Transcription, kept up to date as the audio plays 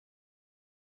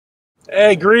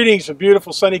Hey, greetings from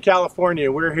beautiful sunny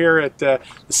California. We're here at the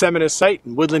Seminis site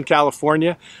in Woodland,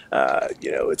 California.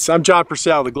 I'm John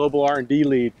Purcell, the global R&D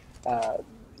lead.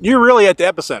 You're really at the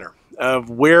epicenter of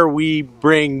where we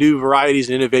bring new varieties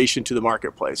and innovation to the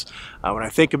marketplace. When I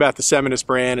think about the Seminis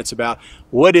brand, it's about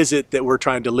what is it that we're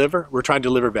trying to deliver? We're trying to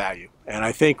deliver value. And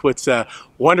I think what's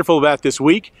wonderful about this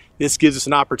week, this gives us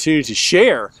an opportunity to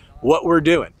share what we're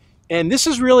doing. And this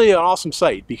is really an awesome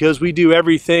site because we do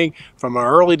everything from our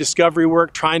early discovery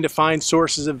work, trying to find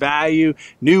sources of value,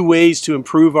 new ways to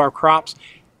improve our crops,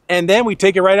 and then we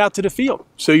take it right out to the field.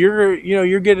 So you're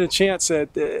getting a chance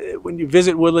when you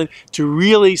visit Woodland to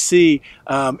really see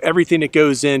everything that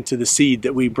goes into the seed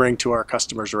that we bring to our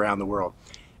customers around the world.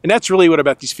 And that's really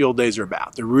what these field days are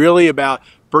about. They're really about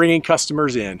bringing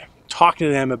customers in, talking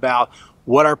to them about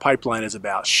what our pipeline is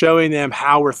about, showing them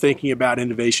how we're thinking about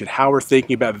innovation, how we're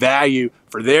thinking about value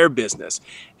for their business.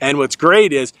 And what's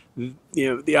great is,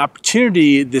 the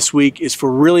opportunity this week is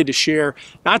for really to share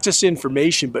not just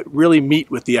information, but really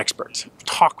meet with the experts,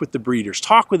 talk with the breeders,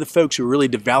 talk with the folks who are really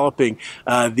developing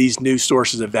these new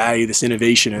sources of value, this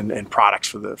innovation and products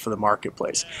for the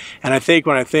marketplace. And I think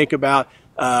when I think about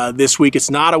this week, it's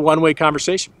not a one-way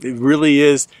conversation. It really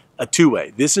is a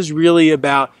two-way. This is really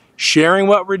about sharing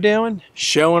what we're doing,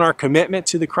 showing our commitment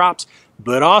to the crops,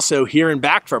 but also hearing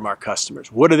back from our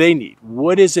customers. What do they need?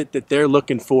 What is it that they're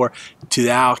looking for to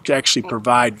actually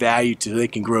provide value so they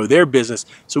can grow their business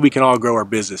so we can all grow our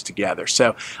business together?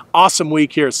 So awesome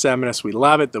week here at Seminis. We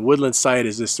love it. The Woodland site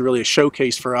is just really a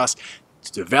showcase for us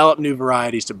to develop new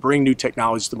varieties, to bring new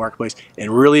technologies to the marketplace,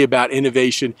 and really about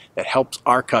innovation that helps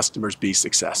our customers be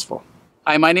successful.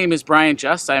 Hi, my name is Brian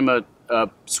Just. I'm a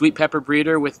sweet pepper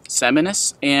breeder with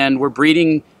Seminis, and we're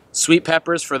breeding sweet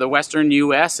peppers for the western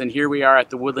U.S. And here we are at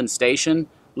the Woodland station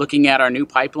looking at our new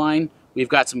pipeline. We've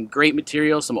got some great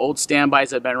materials, some old standbys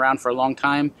that have been around for a long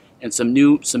time, and some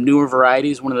newer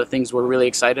varieties. One of the things we're really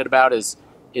excited about is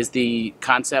the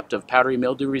concept of powdery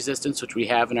mildew resistance, which we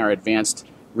have in our advanced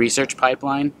research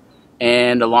pipeline,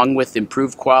 and along with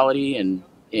improved quality and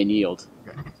yield.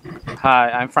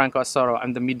 Hi, I'm Franco Asoro.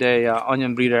 I'm the midday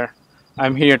onion breeder.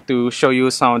 I'm here to show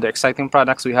you some of the exciting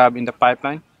products we have in the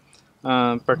pipeline.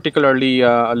 Particularly,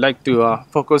 I'd like to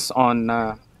focus on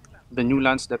the new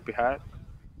launch that we had.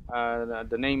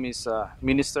 The name is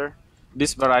Minister.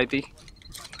 This variety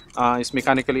is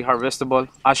mechanically harvestable.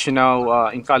 As you know,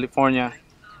 in California,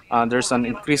 there's an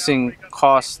increasing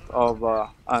cost of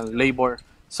labor.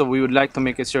 So we would like to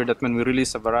make it sure that when we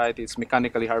release a variety, it's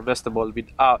mechanically harvestable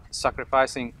without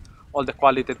sacrificing all the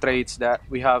quality traits that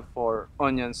we have for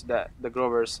onions that the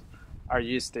growers are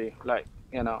used to, like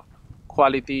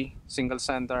quality, single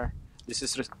center,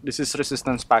 disease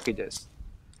resistance packages.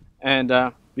 And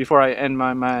before I end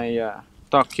my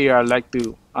talk here, I'd like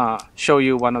to show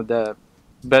you one of the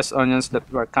best onions that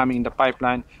were coming in the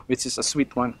pipeline, which is a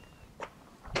sweet one.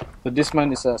 So this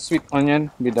one is a sweet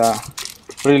onion with a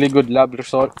really good lab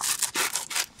result.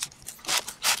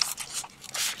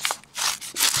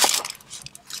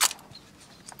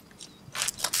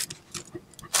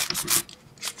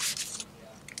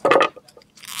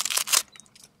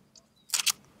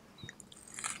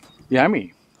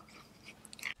 Yummy.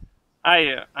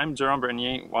 Hi, I'm Jerome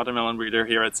Bernier, watermelon breeder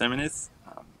here at Seminis.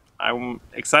 I'm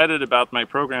excited about my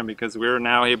program because we're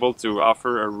now able to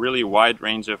offer a really wide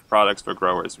range of products for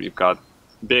growers. We've got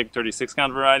big 36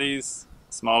 count varieties,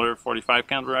 smaller 45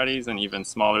 count varieties, and even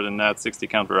smaller than that 60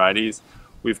 count varieties.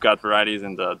 We've got varieties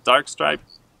in the dark stripe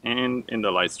and in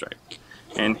the light stripe.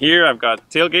 And here I've got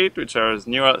Tailgate, which is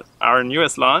our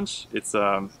newest launch. It's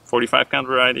a 45 count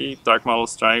variety, dark mottled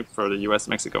stripe for the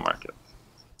US-Mexico market.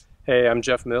 Hey, I'm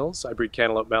Jeff Mills. I breed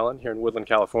cantaloupe melon here in Woodland,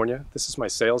 California. This is my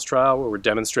sales trial where we're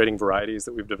demonstrating varieties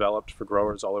that we've developed for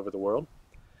growers all over the world.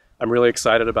 I'm really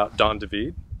excited about Don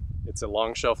David. It's a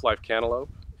long shelf life cantaloupe.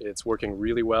 It's working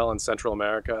really well in Central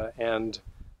America and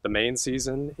the main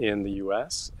season in the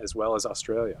US as well as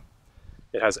Australia.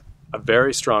 It has a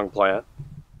very strong plant,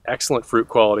 excellent fruit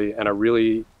quality, and a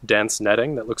really dense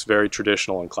netting that looks very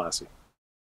traditional and classy.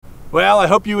 Well, I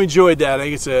hope you enjoyed that.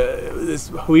 I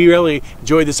think we really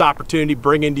enjoyed this opportunity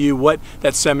bringing to you what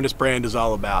that Seminis brand is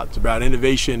all about. It's about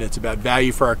innovation, it's about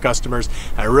value for our customers.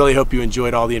 I really hope you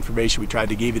enjoyed all the information we tried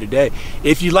to give you today.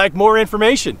 If you'd like more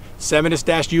information,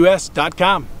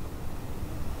 seminis-us.com.